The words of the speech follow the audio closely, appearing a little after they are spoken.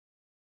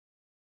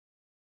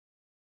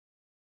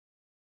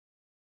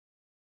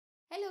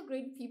Hello,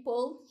 great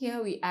people.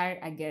 Here we are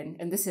again,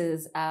 and this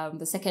is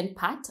the second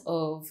part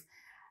of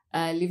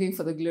Living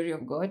for the Glory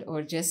of God,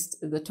 or just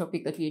the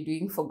topic that we are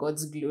doing for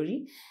God's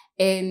glory.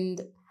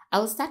 And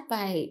I'll start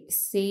by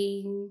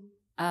saying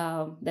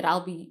that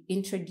I'll be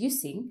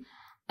introducing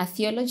a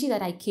theology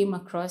that I came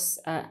across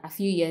a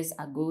few years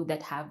ago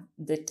that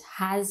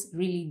has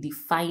really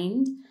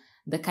defined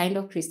the kind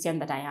of Christian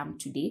that I am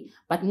today.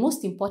 But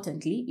most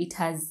importantly, it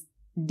has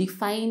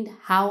defined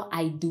how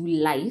I do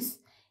life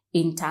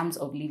in terms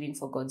of living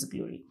for God's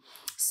glory.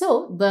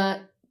 So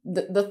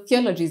the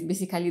theology is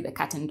basically the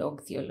cat and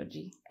dog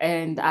theology.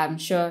 And I'm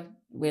sure,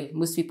 well,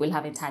 most people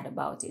haven't heard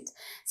about it.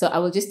 So I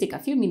will just take a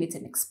few minutes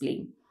and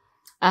explain.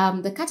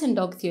 The cat and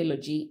dog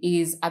theology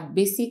is a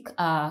basic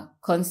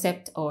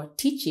concept or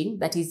teaching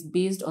that is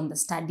based on the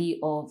study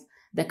of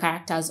the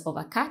characters of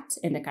a cat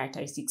and the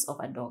characteristics of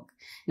a dog.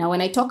 Now,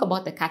 when I talk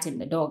about the cat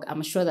and the dog,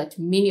 I'm sure that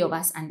many of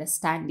us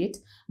understand it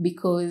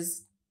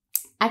because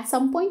at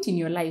some point in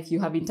your life, you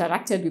have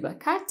interacted with a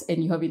cat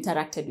and you have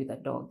interacted with a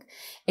dog.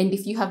 And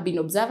if you have been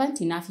observant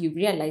enough, you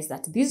realize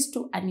that these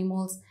two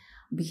animals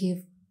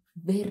behave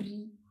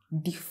very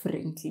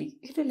differently.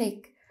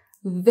 Like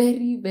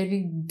very,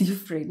 very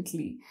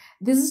differently.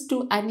 These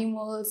two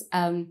animals,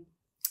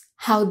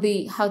 how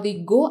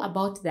they go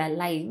about their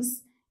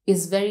lives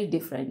is very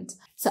different.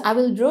 So I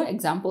will draw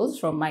examples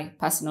from my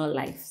personal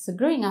life. So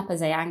growing up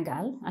as a young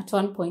girl, at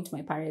one point,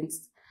 my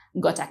parents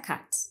got a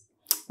cat.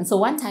 And so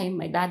one time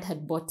my dad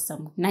had bought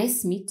some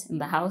nice meat in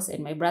the house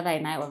and my brother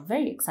and I were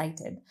very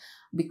excited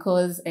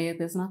because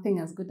there's nothing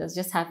as good as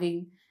just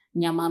having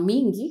nyama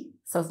mingi,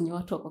 saa zenye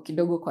watu wako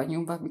kidogo kwa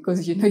nyumba,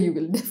 because you know you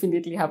will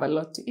definitely have a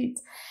lot to eat.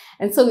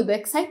 And so with the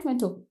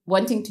excitement of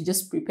wanting to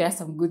just prepare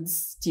some good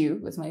stew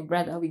with my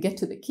brother, we get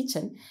to the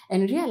kitchen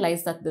and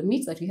realize that the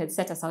meat that we had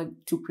set aside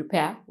to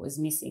prepare was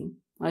missing.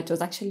 It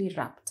was actually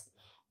wrapped.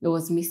 It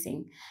was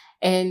missing.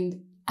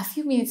 And a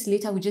few minutes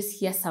later, we just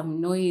hear some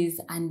noise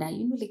and,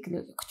 like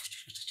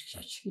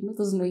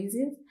those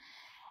noises.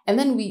 And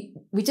then we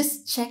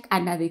just check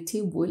under the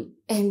table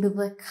and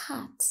the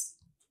cat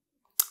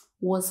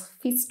was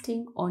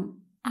feasting on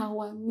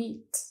our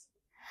meat.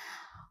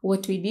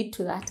 What we did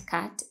to that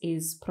cat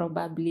is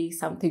probably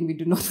something we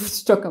do not want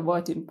to talk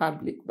about in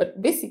public.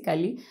 But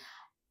basically,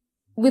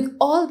 with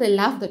all the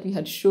love that we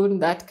had shown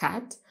that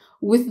cat,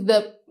 with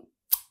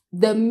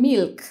the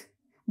milk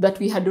that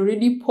we had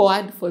already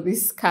poured for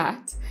this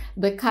cat,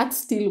 the cat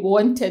still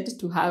wanted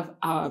to have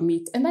our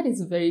meat. And that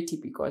is very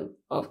typical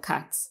of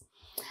cats.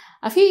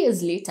 A few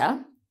years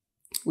later,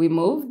 we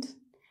moved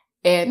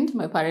and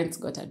my parents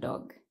got a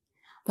dog.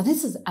 But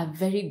this is a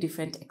very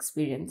different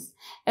experience.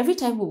 Every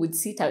time we would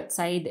sit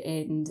outside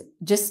and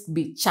just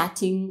be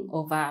chatting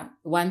over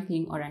one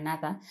thing or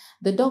another,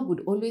 the dog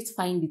would always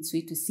find its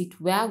way to sit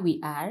where we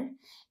are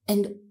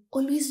and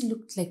always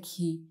looked like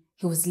he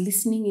was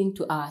listening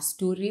into our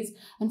stories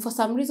and for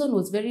some reason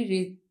was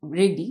very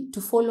ready to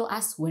follow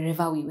us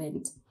wherever we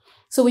went.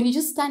 So when you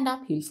just stand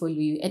up, he'll follow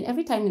you. And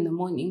every time in the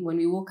morning when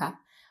we woke up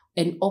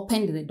and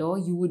opened the door,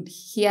 you would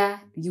hear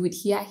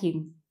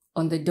him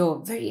on the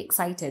door, very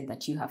excited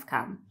that you have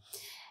come.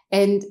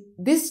 And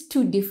these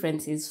two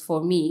differences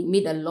for me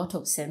made a lot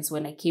of sense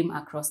when I came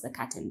across the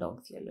cat and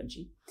dog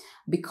theology.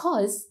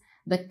 Because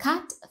the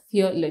cat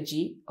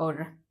theology,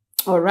 or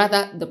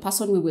rather the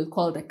person we will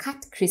call the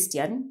cat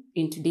Christian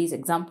in today's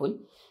example,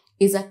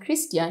 is a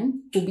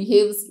Christian who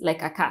behaves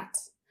like a cat.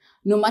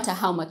 No matter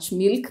how much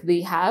milk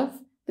they have,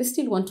 they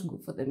still want to go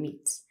for the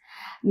meat.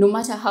 No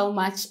matter how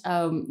much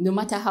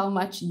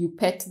you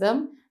pet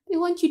them, they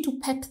want you to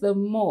pet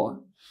them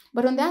more.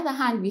 But on the other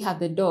hand, we have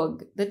the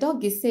dog. The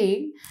dog is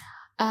saying,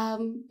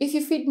 if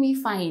you feed me,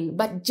 fine.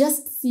 But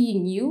just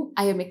seeing you,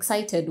 I am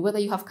excited. Whether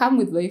you have come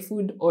with my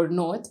food or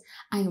not,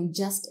 I am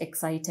just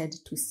excited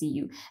to see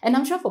you. And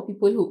I'm sure for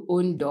people who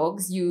own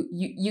dogs,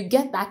 you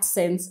get that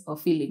sense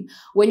of feeling.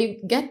 When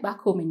you get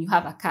back home and you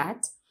have a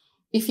cat,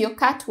 if your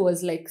cat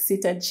was like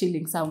seated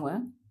chilling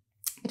somewhere,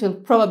 it will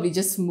probably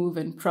just move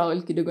and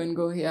prowl, kidogo, and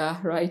go here,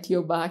 right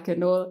your back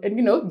and all,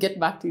 and get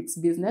back to its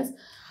business.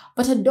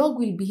 But a dog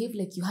will behave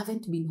like you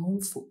haven't been home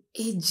for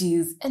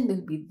ages and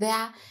they'll be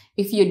there.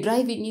 If you're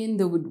driving in,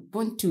 they would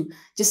want to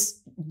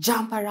just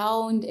jump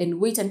around and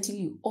wait until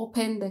you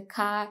open the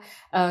car,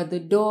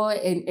 the door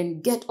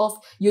and get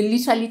off. You're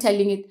literally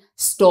telling it,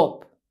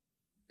 stop.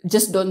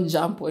 Just don't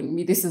jump on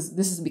me. This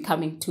is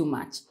becoming too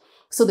much.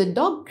 So the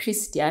dog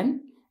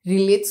Christian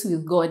relates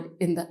with God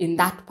in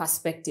that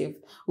perspective,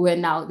 where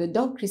now the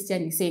dog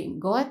Christian is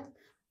saying, God,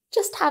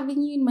 just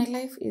having you in my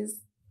life is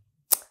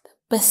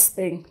best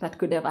thing that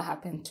could ever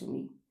happen to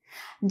me.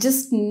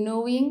 Just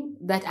knowing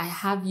that I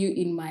have you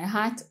in my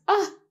heart,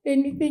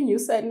 anything you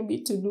send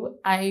me to do,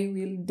 I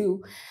will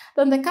do.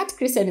 Then the cat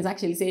Christian is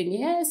actually saying,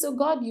 yeah, so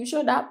God, you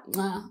showed up.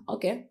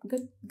 Okay,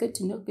 good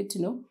to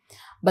know.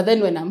 But then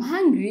when I'm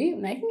hungry,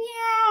 I'm like,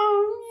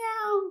 meow,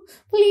 meow,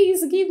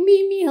 please give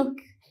me milk.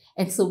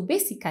 And so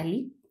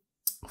basically,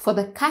 for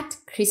the cat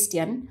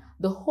Christian,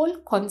 the whole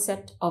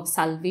concept of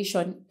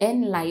salvation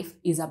and life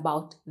is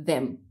about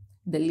them.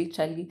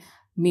 Literally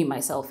me,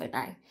 myself, and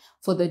I.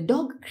 For the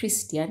dog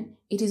Christian,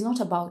 it is not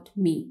about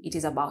me, it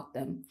is about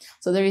them.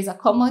 So there is a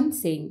common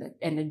saying that,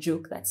 and a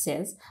joke that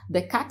says,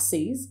 the cat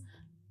says,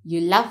 you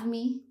love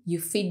me, you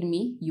feed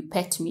me, you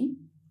pet me,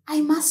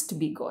 I must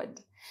be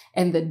God.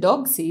 And the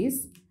dog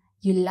says,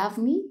 you love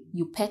me,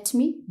 you pet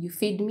me, you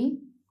feed me,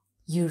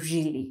 you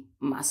really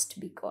must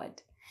be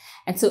God.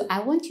 And so I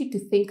want you to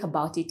think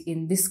about it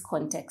in this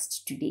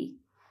context today.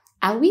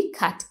 Are we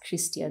cat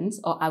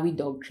Christians or are we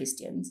dog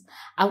Christians?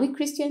 Are we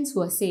Christians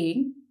who are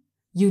saying,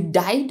 you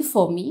died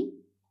for me,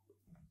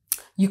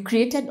 you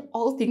created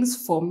all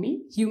things for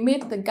me, you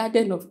made the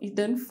Garden of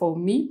Eden for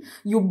me,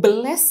 you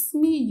bless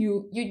me,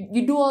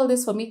 you do all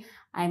this for me,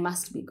 I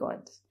must be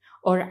God?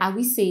 Or are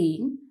we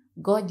saying,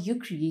 God, you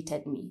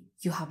created me,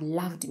 you have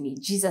loved me,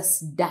 Jesus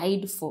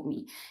died for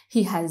me,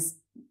 He has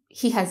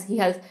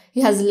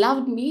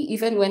loved me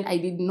even when I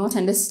did not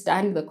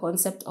understand the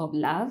concept of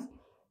love,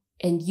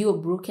 and you are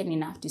broken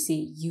enough to say,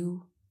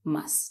 you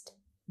must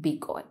be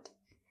God.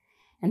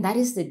 And that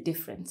is the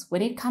difference.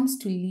 When it comes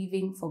to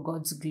living for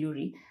God's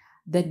glory,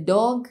 the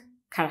dog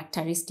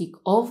characteristic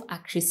of a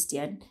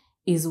Christian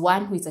is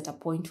one who is at a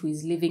point who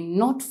is living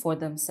not for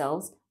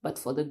themselves, but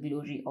for the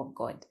glory of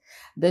God.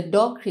 The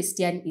dog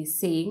Christian is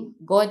saying,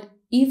 God,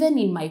 even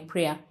in my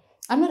prayer,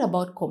 I'm not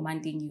about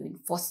commanding you and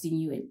forcing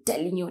you and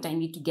telling you what I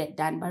need to get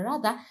done, but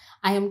rather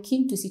I am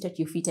keen to sit at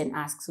your feet and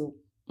ask, so,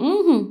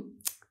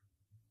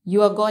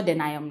 you are God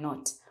and I am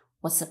not.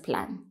 What's the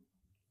plan?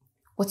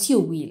 What's your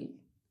will?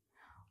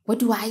 What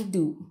do I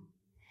do?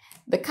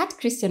 The cat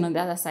Christian on the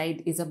other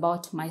side is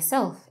about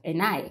myself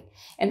and I.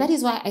 And that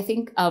is why I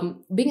think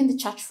being in the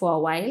church for a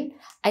while,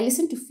 I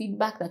listen to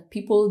feedback that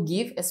people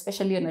give,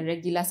 especially on a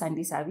regular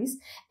Sunday service.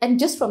 And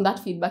just from that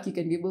feedback, you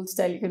can be able to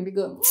tell, you can be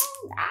going,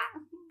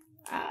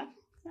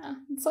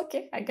 it's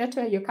okay. I get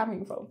where you're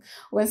coming from.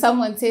 When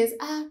someone says,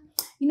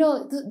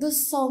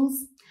 those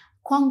songs,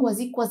 kwangu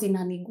hazikuwa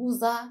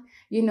zinaniguza,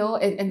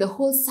 and the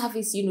whole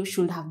service,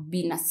 should have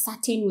been a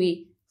certain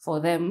way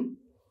for them.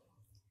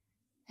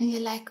 And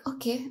you're like,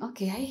 okay,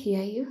 I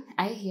hear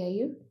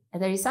you.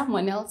 And there is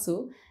someone else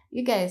who,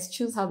 you guys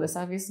choose how the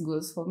service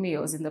goes. For me, I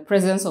was in the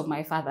presence of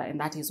my Father, and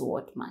that is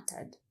what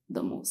mattered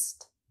the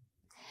most.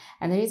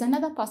 And there is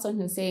another person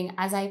who's saying,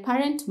 as I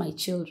parent my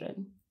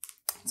children,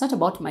 it's not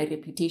about my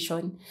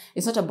reputation.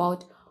 It's not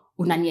about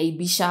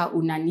unaniaibisha,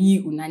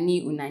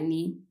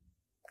 unani.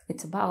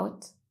 It's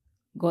about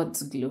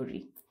God's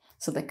glory.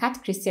 So the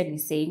cat Christian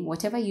is saying,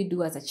 whatever you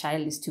do as a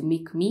child is to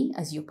make me,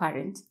 as your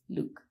parent,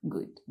 look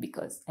good.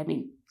 Because, look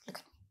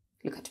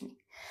at me.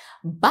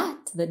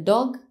 But the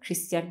dog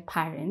Christian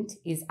parent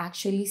is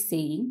actually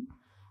saying,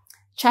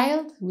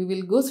 child, we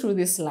will go through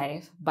this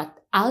life,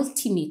 but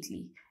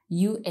ultimately,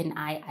 you and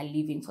I are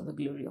living for the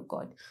glory of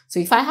God. So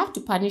if I have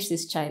to punish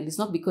this child, it's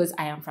not because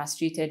I am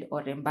frustrated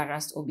or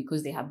embarrassed or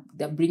because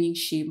they're bringing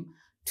shame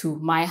to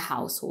my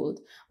household,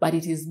 but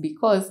it is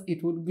because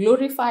it would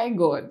glorify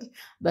God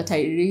that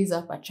I raise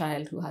up a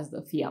child who has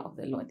the fear of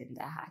the Lord in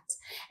their hearts.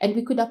 And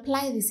we could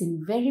apply this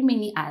in very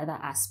many other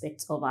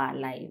aspects of our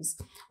lives.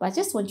 But I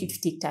just want you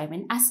to take time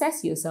and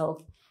assess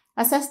yourself.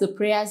 Assess the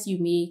prayers you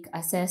make,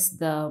 assess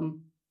the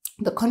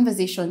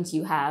conversations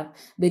you have,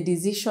 the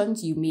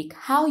decisions you make,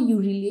 how you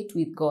relate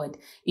with God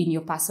in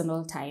your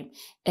personal time,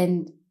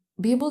 and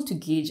be able to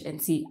gauge and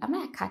see, am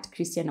I a cat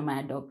Christian? Am I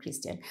a dog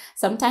Christian?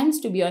 Sometimes,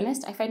 to be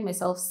honest, I find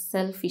myself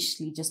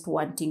selfishly just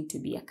wanting to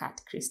be a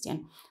cat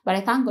Christian. But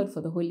I thank God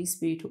for the Holy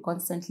Spirit who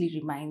constantly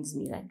reminds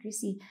me that,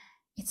 Gracie,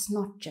 it's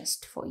not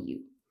just for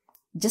you.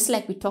 Just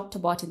like we talked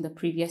about in the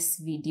previous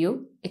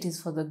video, it is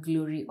for the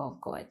glory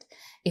of God.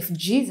 If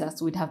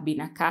Jesus would have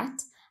been a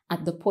cat,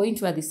 at the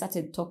point where they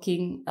started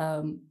talking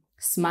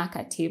smack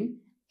at him,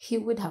 he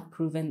would have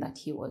proven that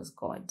he was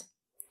God.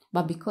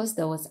 But because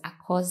there was a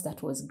cause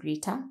that was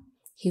greater,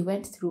 he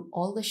went through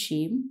all the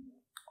shame,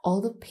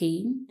 all the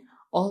pain,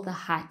 all the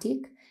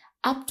heartache,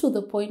 up to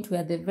the point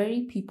where the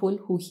very people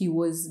who he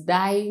was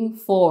dying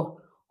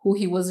for, who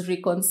he was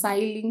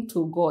reconciling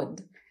to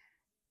God,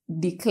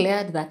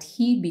 declared that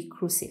he be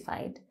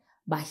crucified,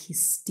 but he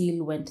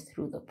still went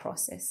through the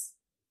process.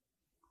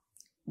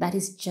 That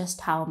is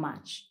just how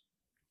much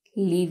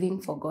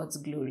living for God's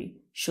glory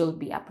should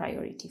be a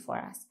priority for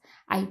us.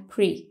 I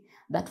pray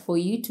that for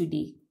you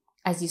today,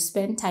 as you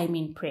spend time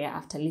in prayer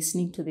after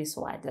listening to this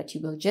word, that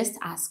you will just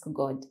ask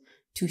God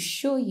to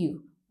show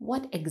you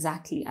what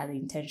exactly are the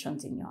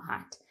intentions in your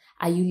heart.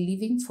 Are you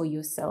living for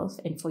yourself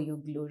and for your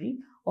glory,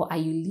 or are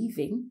you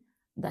living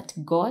that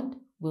God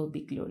will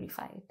be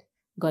glorified?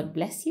 God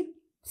bless you.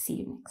 See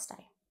you next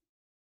time.